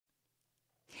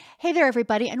Hey there,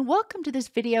 everybody, and welcome to this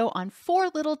video on 4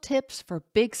 little tips for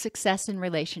big success in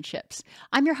relationships.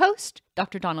 I'm your host,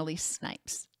 Dr. Dawn-Elise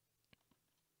Snipes.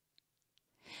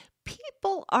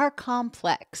 People are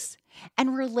complex,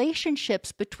 and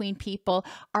relationships between people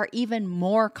are even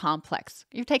more complex.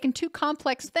 You're taking 2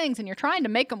 complex things and you're trying to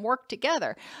make them work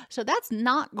together. So that's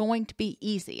not going to be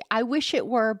easy. I wish it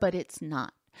were, but it's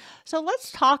not. So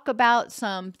let's talk about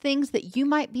some things that you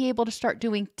might be able to start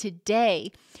doing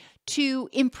today to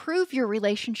improve your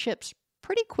relationships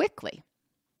pretty quickly.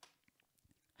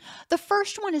 The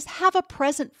first one is have a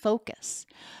present focus.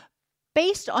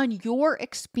 Based on your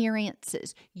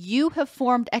experiences, you have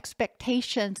formed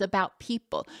expectations about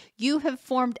people. You have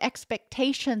formed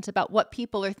expectations about what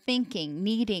people are thinking,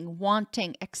 needing,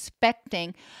 wanting,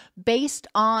 expecting, based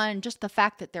on just the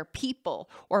fact that they're people,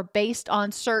 or based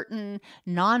on certain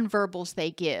nonverbals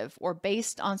they give, or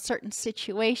based on certain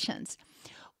situations.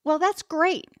 Well, that's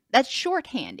great. That's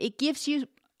shorthand. It gives you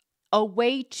a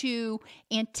way to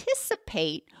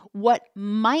anticipate what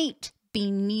might be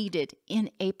needed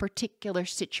in a particular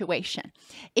situation.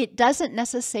 It doesn't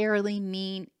necessarily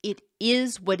mean it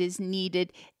is what is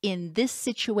needed in this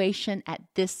situation at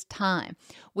this time,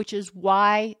 which is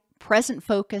why present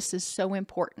focus is so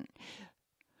important.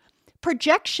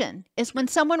 Projection is when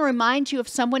someone reminds you of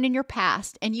someone in your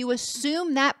past and you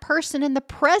assume that person in the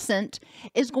present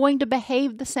is going to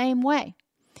behave the same way.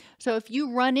 So if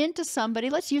you run into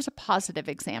somebody, let's use a positive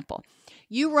example.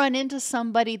 You run into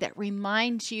somebody that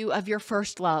reminds you of your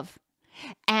first love.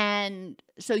 And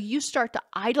so you start to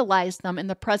idolize them in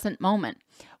the present moment.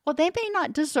 Well, they may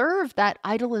not deserve that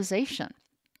idolization.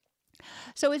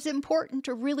 So it's important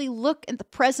to really look at the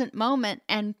present moment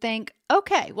and think,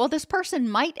 okay, well, this person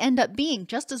might end up being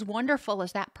just as wonderful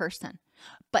as that person,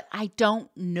 but I don't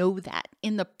know that.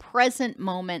 In the present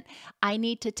moment, I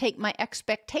need to take my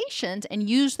expectations and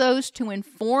use those to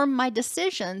inform my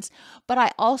decisions, but I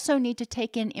also need to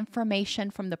take in information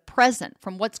from the present,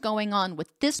 from what's going on with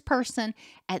this person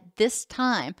at this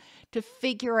time to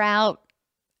figure out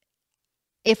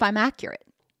if I'm accurate.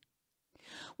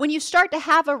 When you start to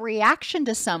have a reaction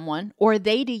to someone or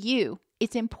they to you,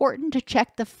 it's important to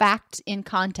check the facts in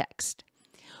context.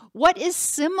 What is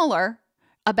similar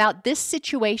about this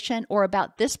situation or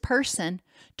about this person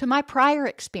to my prior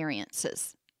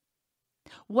experiences?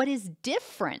 What is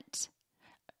different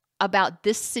about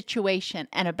this situation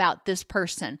and about this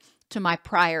person to my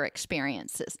prior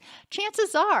experiences?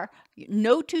 Chances are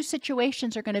no 2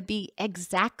 situations are going to be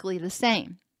exactly the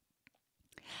same.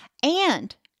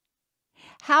 And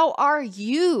how are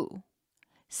you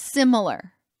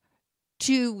similar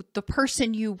to the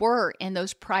person you were in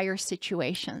those prior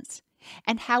situations?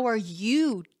 And how are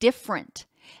you different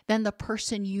than the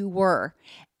person you were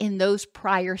in those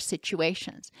prior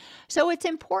situations? So it's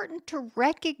important to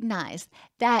recognize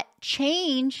that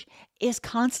change is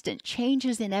constant. Change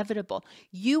is inevitable.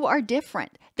 You are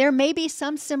different. There may be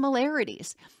some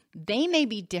similarities. They may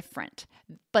be different,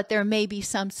 but there may be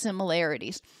some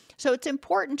similarities. So it's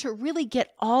important to really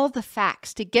get all the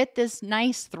facts to get this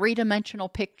nice 3-dimensional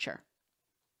picture.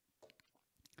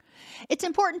 It's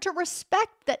important to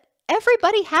respect that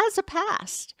everybody has a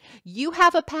past. You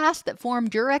have a past that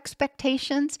formed your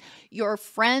expectations. Your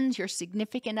friends, your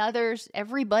significant others,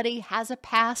 everybody has a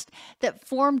past that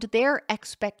formed their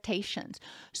expectations.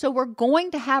 So we're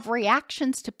going to have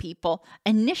reactions to people,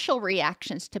 initial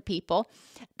reactions to people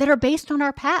that are based on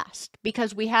our past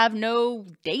because we have no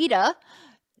data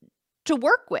to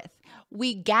work with.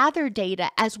 We gather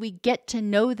data as we get to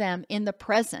know them in the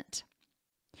present.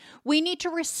 We need to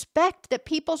respect that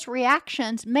people's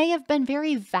reactions may have been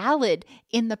very valid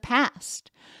in the past.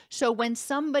 So when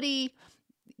somebody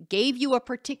gave you a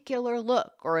particular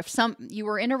look, or if you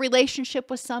were in a relationship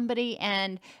with somebody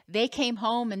and they came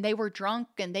home and they were drunk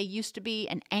and they used to be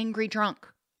an angry drunk.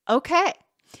 Okay.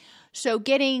 So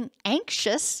getting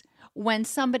anxious when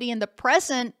somebody in the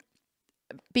present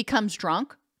becomes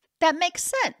drunk, that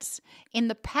makes sense. In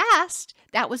the past,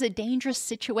 that was a dangerous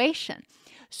situation.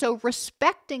 So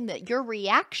respecting that your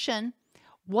reaction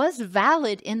was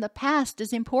valid in the past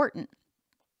is important.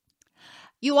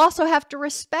 You also have to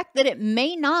respect that it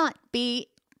may not be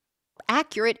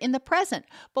accurate in the present,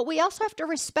 but we also have to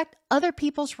respect other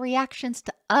people's reactions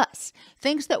to us.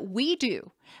 Things that we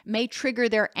do may trigger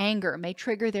their anger, may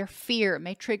trigger their fear,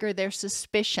 may trigger their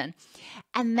suspicion.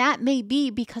 And that may be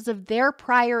because of their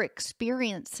prior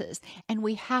experiences. And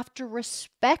we have to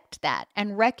respect that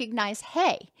and recognize,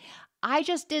 hey, I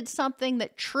just did something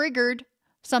that triggered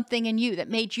something in you that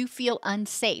made you feel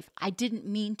unsafe. I didn't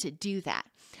mean to do that.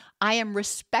 I am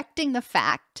respecting the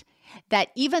fact that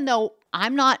even though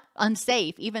I'm not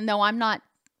unsafe, even though I'm not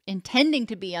intending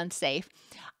to be unsafe,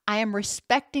 I am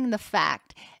respecting the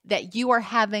fact that you are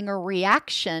having a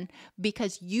reaction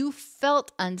because you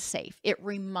felt unsafe. It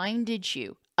reminded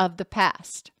you of the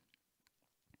past.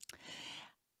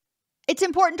 It's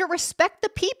important to respect the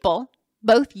people,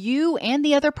 both you and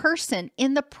the other person,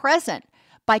 in the present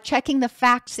by checking the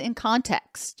facts in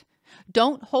context.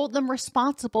 Don't hold them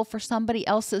responsible for somebody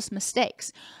else's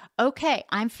mistakes. Okay,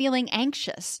 I'm feeling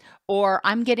anxious, or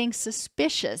I'm getting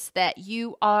suspicious that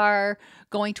you are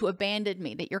going to abandon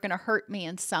me, that you're going to hurt me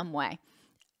in some way.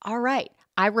 All right,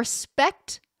 I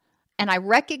respect and I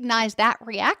recognize that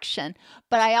reaction,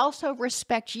 but I also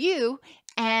respect you,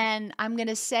 and I'm going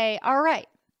to say, all right,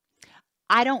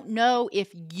 I don't know if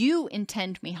you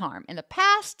intend me harm. In the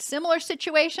past, similar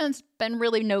situations been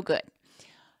really no good.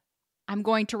 I'm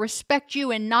going to respect you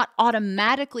and not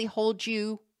automatically hold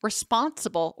you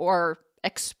responsible or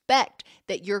expect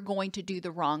that you're going to do the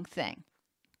wrong thing.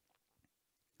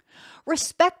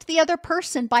 Respect the other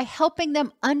person by helping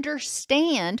them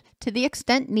understand, to the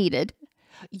extent needed,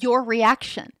 your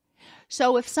reaction.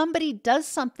 So if somebody does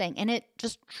something and it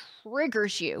just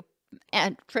triggers you,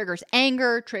 and triggers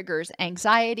anger, triggers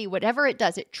anxiety, whatever it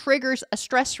does, it triggers a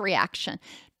stress reaction,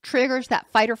 triggers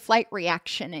that fight or flight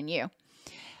reaction in you.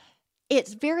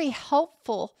 It's very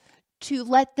helpful to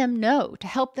let them know, to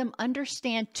help them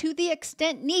understand, to the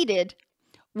extent needed,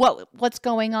 what's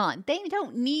going on. They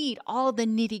don't need all the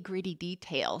nitty-gritty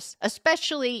details,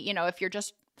 especially, if you're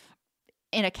just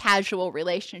in a casual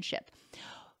relationship.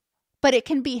 But it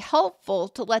can be helpful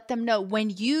to let them know,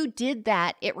 when you did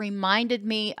that, it reminded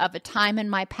me of a time in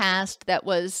my past that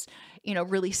was,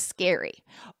 really scary.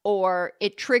 Or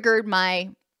it triggered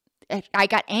I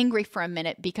got angry for a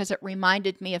minute because it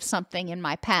reminded me of something in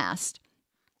my past.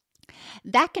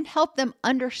 That can help them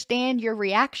understand your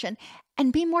reaction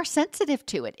and be more sensitive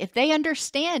to it. If they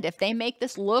understand, if they make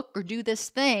this look or do this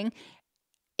thing,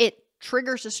 it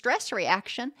triggers a stress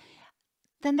reaction,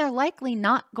 then they're likely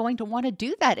not going to want to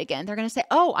do that again. They're going to say,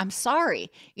 oh, I'm sorry.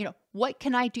 What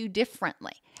can I do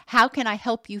differently? How can I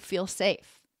help you feel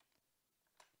safe?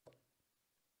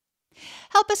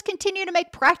 Help us continue to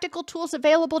make practical tools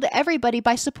available to everybody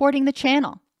by supporting the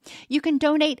channel. You can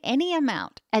donate any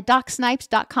amount at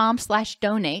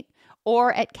DocSnipes.com/donate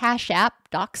or at Cash App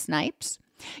DocSnipes.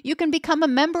 You can become a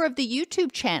member of the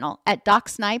YouTube channel at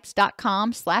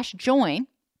DocSnipes.com/join.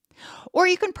 Or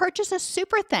you can purchase a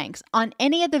super thanks on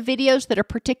any of the videos that are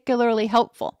particularly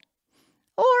helpful.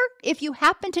 Or if you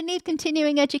happen to need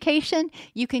continuing education,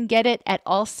 you can get it at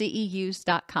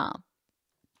allceus.com.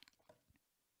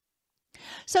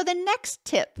 So the next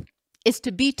tip is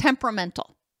to be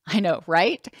temperamental. I know,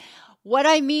 right? What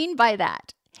I mean by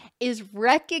that is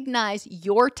recognize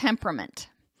your temperament.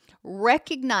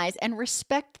 Recognize and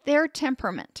respect their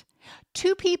temperament.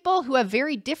 Two people who have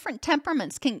very different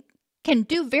temperaments can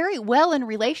do very well in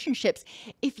relationships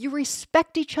if you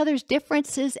respect each other's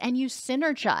differences and you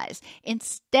synergize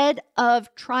instead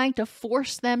of trying to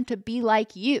force them to be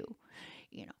like you.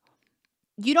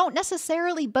 You don't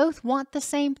necessarily both want the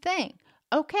same thing.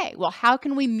 Okay, well, how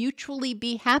can we mutually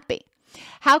be happy?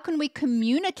 How can we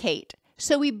communicate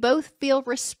so we both feel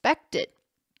respected?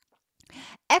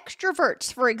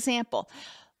 Extroverts, for example,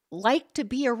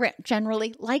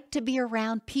 generally like to be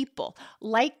around people,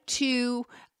 like to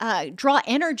draw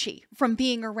energy from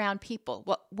being around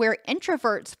people, where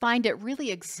introverts find it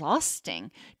really exhausting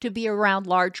to be around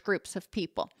large groups of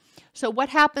people. So what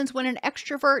happens when an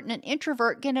extrovert and an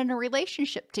introvert get in a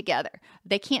relationship together?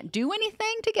 They can't do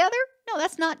anything together? No,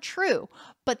 that's not true,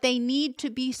 but they need to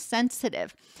be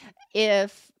sensitive.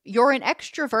 If you're an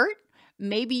extrovert,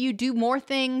 maybe you do more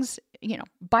things,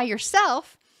 by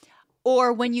yourself.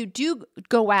 Or when you do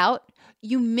go out,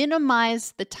 you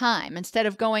minimize the time. Instead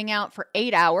of going out for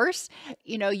 8 hours,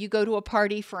 you go to a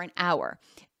party for an hour.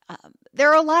 There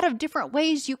are a lot of different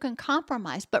ways you can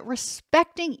compromise, but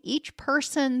respecting each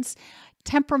person's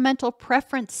temperamental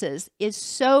preferences is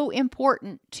so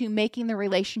important to making the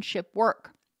relationship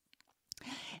work.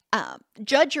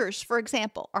 Judgers, for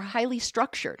example, are highly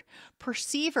structured.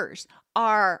 Perceivers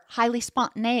are highly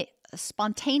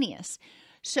spontaneous.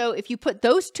 So if you put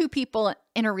those two people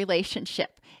in a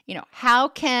relationship, how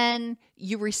can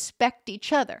you respect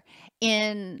each other?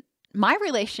 In my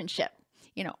relationship,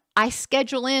 I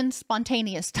schedule in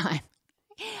spontaneous time.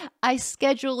 I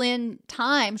schedule in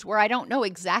times where I don't know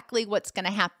exactly what's going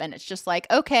to happen. It's just like,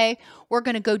 okay, we're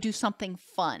going to go do something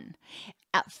fun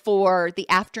for the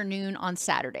afternoon on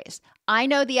Saturdays. I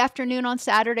know the afternoon on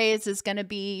Saturdays is going to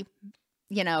be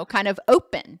kind of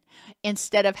open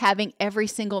instead of having every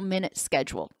single minute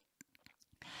scheduled.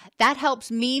 That helps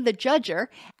me, the judger,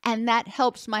 and that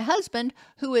helps my husband,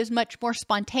 who is much more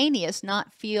spontaneous,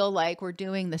 not feel like we're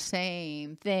doing the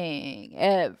same thing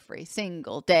every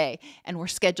single day and we're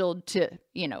scheduled to,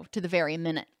 to the very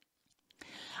minute.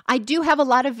 I do have a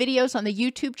lot of videos on the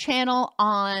YouTube channel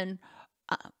on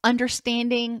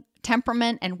understanding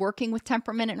temperament and working with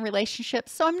temperament in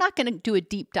relationships, so I'm not going to do a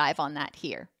deep dive on that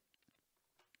here.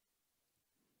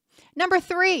 Number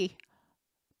 3,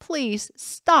 please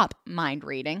stop mind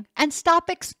reading and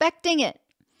stop expecting it.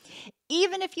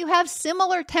 Even if you have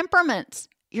similar temperaments,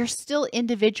 you're still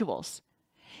individuals.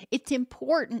 It's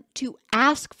important to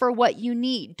ask for what you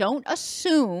need. Don't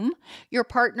assume your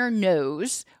partner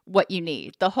knows what you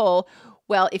need. The whole,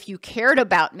 well, if you cared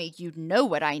about me, you'd know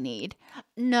what I need.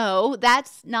 No,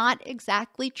 that's not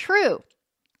exactly true.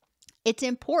 It's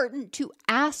important to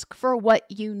ask for what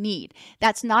you need.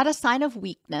 That's not a sign of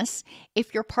weakness.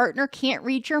 If your partner can't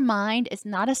read your mind, it's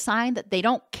not a sign that they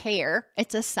don't care.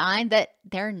 It's a sign that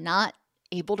they're not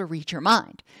able to read your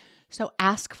mind. So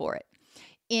ask for it.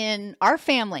 In our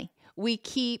family, we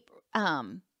keep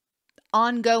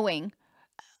ongoing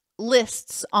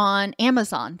lists on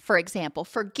Amazon, for example,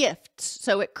 for gifts.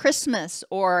 So at Christmas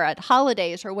or at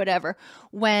holidays or whatever,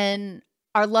 when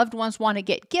our loved ones want to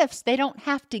get gifts, they don't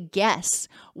have to guess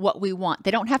what we want.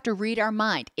 They don't have to read our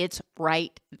mind. It's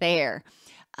right there.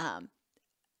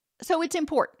 So it's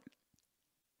important.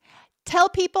 Tell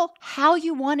people how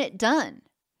you want it done.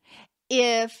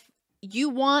 If you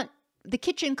want the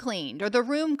kitchen cleaned or the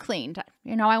room cleaned,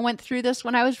 I went through this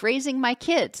when I was raising my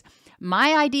kids.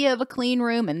 My idea of a clean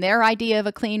room and their idea of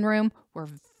a clean room were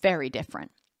very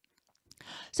different.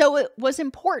 So it was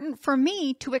important for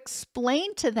me to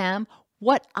explain to them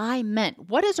what I meant.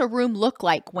 What does a room look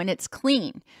like when it's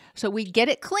clean? So we'd get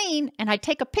it clean and I'd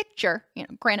take a picture,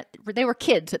 granted they were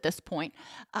kids at this point,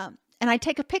 and I'd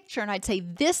take a picture and I'd say,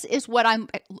 this is what I'm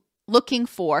looking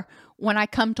for when I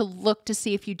come to look to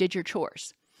see if you did your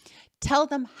chores. Tell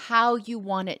them how you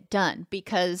want it done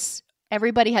because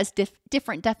everybody has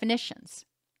different definitions.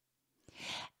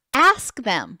 Ask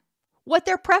them what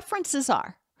their preferences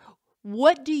are.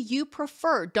 What do you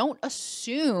prefer? Don't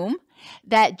assume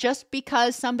that just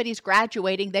because somebody's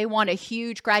graduating, they want a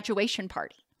huge graduation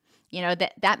party.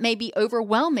 That may be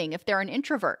overwhelming if they're an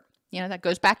introvert. That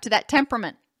goes back to that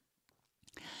temperament.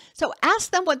 So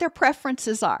ask them what their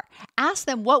preferences are. Ask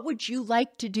them, what would you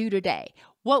like to do today?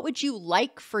 What would you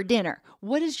like for dinner?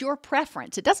 What is your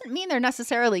preference? It doesn't mean they're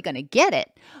necessarily going to get it,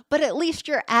 but at least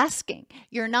you're asking.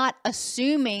 You're not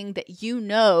assuming that you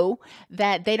know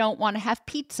that they don't want to have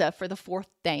pizza for the 4th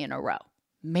day in a row.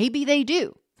 Maybe they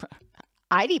do.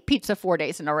 I'd eat pizza 4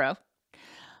 days in a row.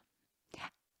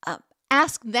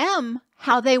 Ask them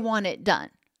how they want it done.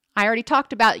 I already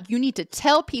talked about you need to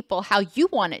tell people how you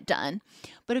want it done,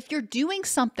 but if you're doing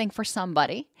something for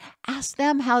somebody, ask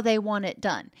them how they want it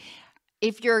done.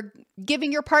 If you're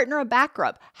giving your partner a back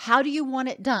rub, how do you want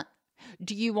it done?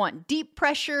 Do you want deep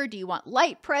pressure? Do you want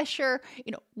light pressure?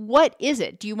 What is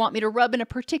it? Do you want me to rub in a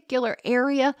particular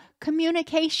area?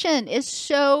 Communication is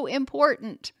so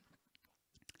important.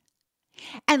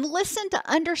 And listen to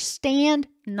understand,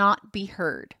 not be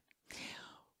heard.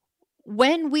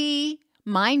 When we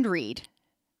mind read,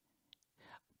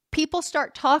 people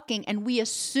start talking and we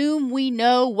assume we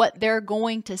know what they're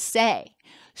going to say.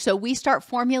 So we start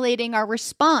formulating our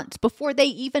response before they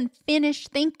even finish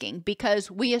thinking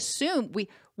because we assume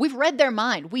we've read their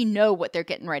mind. We know what they're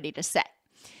getting ready to say.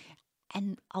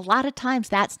 And a lot of times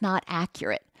that's not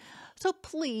accurate. So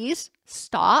please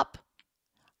stop.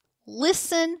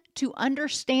 Listen to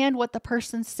understand what the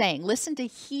person's saying. Listen to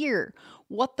hear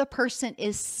what the person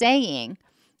is saying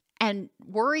and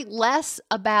worry less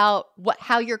about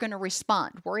how you're going to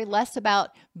respond. Worry less about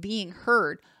being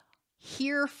heard.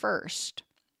 Hear first.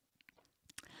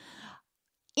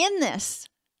 In this,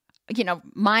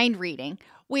 mind reading,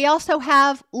 we also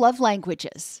have love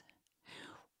languages.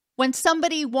 When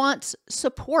somebody wants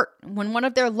support, when one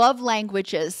of their love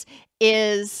languages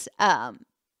is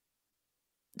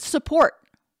support,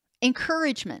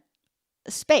 encouragement,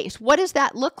 space, what does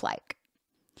that look like?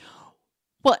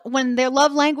 Well, when their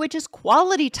love language is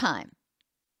quality time,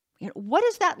 what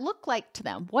does that look like to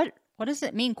them? What does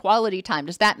it mean, quality time?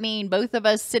 Does that mean both of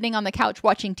us sitting on the couch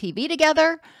watching TV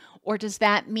together? Or does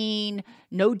that mean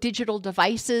no digital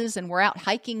devices and we're out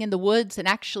hiking in the woods and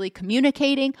actually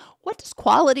communicating? What does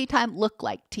quality time look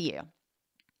like to you?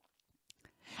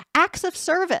 Acts of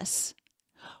service.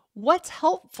 What's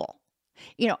helpful?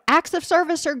 Acts of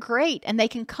service are great and they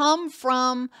can come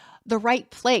from the right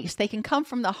place. They can come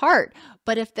from the heart.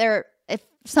 But if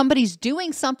somebody's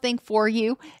doing something for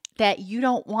you that you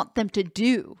don't want them to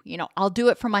do, I'll do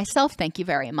it for myself, thank you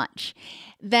very much,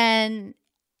 then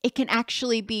it can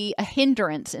actually be a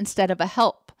hindrance instead of a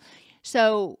help.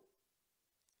 So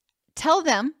tell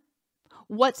them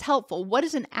what's helpful. What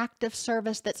is an act of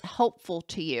service that's helpful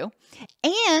to you?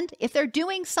 And if they're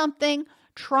doing something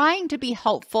trying to be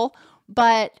helpful,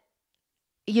 but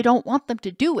you don't want them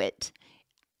to do it,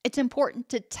 it's important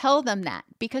to tell them that,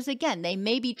 because again, they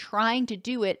may be trying to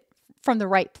do it from the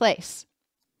right place.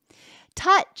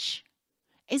 Touch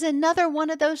is another one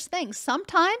of those things.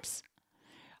 Sometimes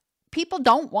people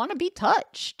don't want to be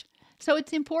touched. So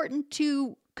it's important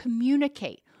to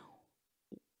communicate.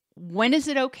 When is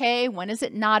it okay? When is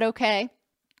it not okay?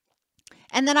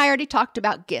 And then I already talked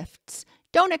about gifts.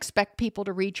 Don't expect people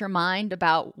to read your mind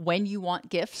about when you want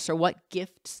gifts or what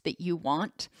gifts that you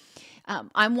want.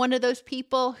 I'm one of those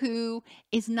people who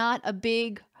is not a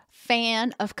big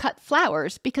fan of cut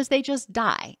flowers because they just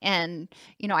die. And,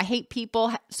 I hate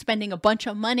people spending a bunch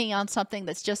of money on something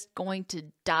that's just going to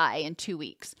die in 2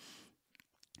 weeks.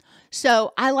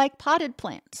 So I like potted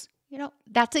plants.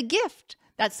 That's a gift.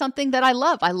 That's something that I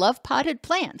love. I love potted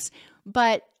plants.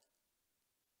 But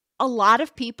a lot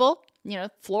of people,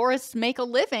 florists make a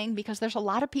living because there's a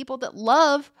lot of people that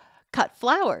love cut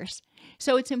flowers.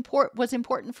 So was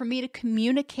important for me to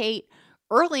communicate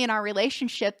early in our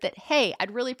relationship that, hey,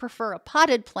 I'd really prefer a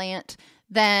potted plant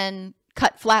than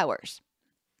cut flowers.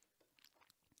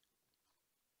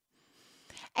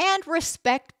 And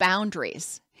respect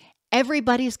boundaries.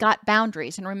 Everybody's got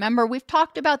boundaries. And remember, we've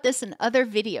talked about this in other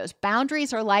videos.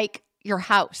 Boundaries are like your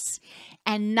house.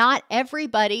 And not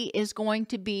everybody is going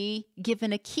to be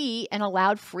given a key and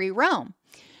allowed free roam.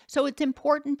 So it's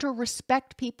important to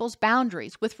respect people's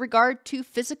boundaries with regard to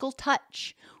physical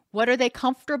touch. What are they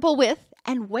comfortable with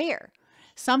and where?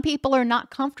 Some people are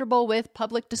not comfortable with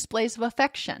public displays of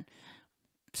affection.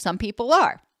 Some people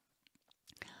are.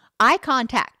 Eye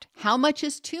contact. How much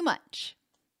is too much?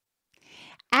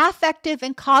 Affective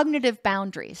and cognitive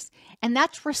boundaries. And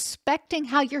that's respecting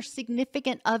how your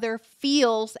significant other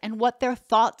feels and what their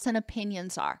thoughts and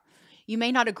opinions are. You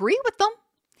may not agree with them,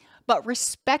 but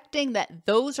respecting that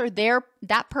those are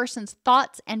that person's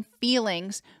thoughts and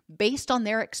feelings based on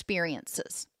their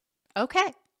experiences.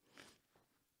 Okay.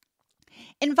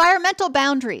 Environmental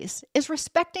boundaries is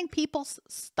respecting people's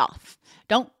stuff.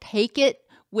 Don't take it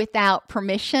without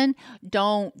permission.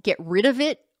 Don't get rid of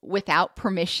it without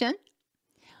permission.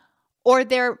 Or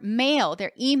their mail,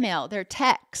 their email, their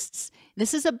texts.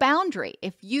 This is a boundary.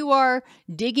 If you are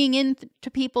digging into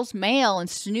people's mail and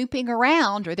snooping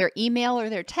around, or their email or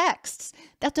their texts,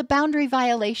 that's a boundary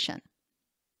violation.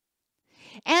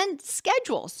 And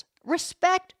schedules.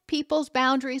 Respect people's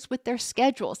boundaries with their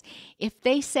schedules. If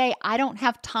they say, I don't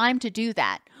have time to do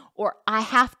that, or I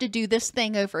have to do this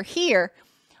thing over here,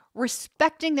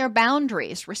 respecting their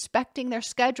boundaries, respecting their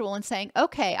schedule, and saying,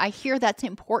 okay, I hear that's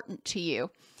important to you,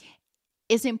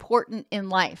 is important in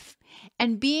life.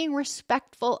 And being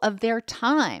respectful of their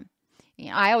time.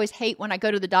 I always hate when I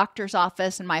go to the doctor's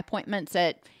office and my appointment's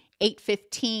at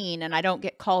 8:15 and I don't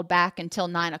get called back until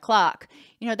 9 o'clock.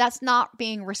 That's not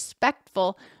being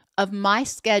respectful of my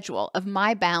schedule, of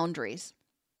my boundaries.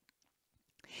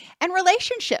 And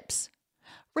relationships.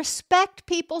 Respect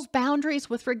people's boundaries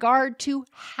with regard to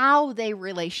how they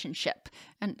relationship.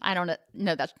 And I don't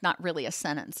know, that's not really a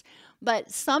sentence.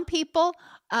 But some people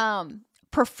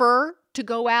prefer to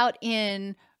go out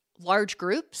in large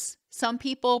groups. Some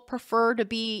people prefer to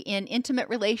be in intimate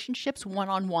relationships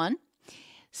one-on-one.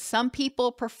 Some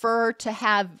people prefer to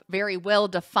have very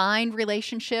well-defined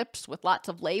relationships with lots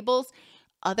of labels.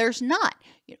 Others not.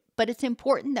 But it's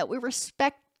important that we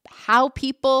respect how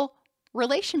people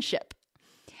relationship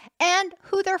and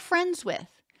who they're friends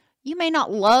with. You may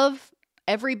not love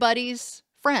everybody's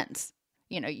friends.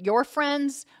 Your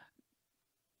friends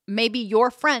may be your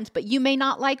friends, but you may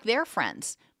not like their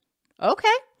friends. Okay,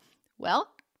 well,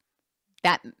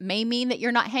 that may mean that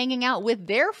you're not hanging out with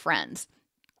their friends.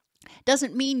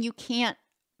 Doesn't mean you can't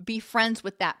be friends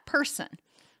with that person.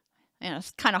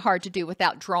 It's kind of hard to do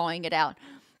without drawing it out.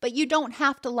 But you don't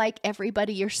have to like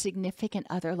everybody your significant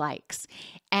other likes.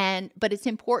 But it's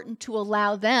important to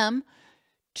allow them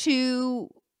to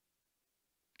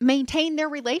maintain their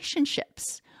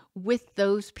relationships with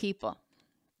those people.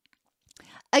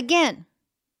 Again,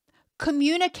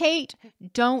 communicate,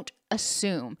 don't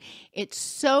assume. It's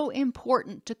so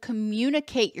important to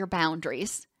communicate your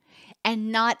boundaries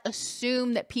and not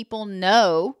assume that people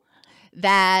know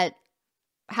that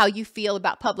how you feel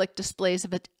about public displays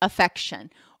of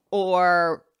affection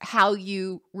or how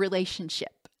you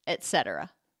relationship,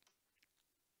 etc.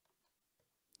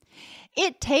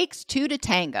 It takes two to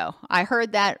tango. I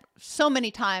heard that so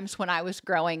many times when I was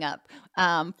growing up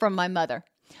from my mother.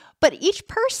 But each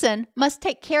person must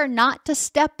take care not to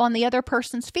step on the other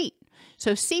person's feet.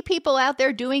 So see people out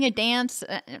there doing a dance,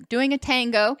 doing a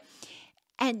tango.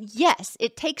 And yes,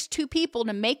 it takes two people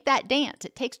to make that dance.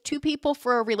 It takes two people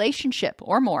for a relationship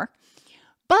or more.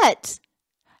 But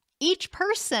each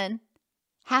person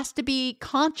has to be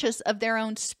conscious of their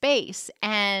own space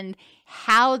and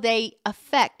how they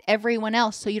affect everyone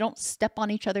else so you don't step on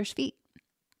each other's feet.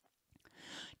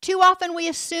 Too often we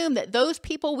assume that those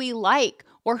people we like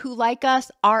or who like us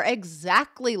are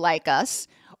exactly like us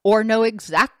or know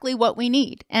exactly what we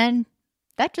need. And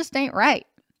that just ain't right.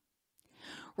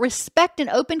 Respect and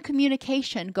open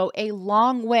communication go a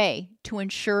long way to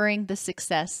ensuring the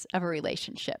success of a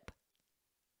relationship.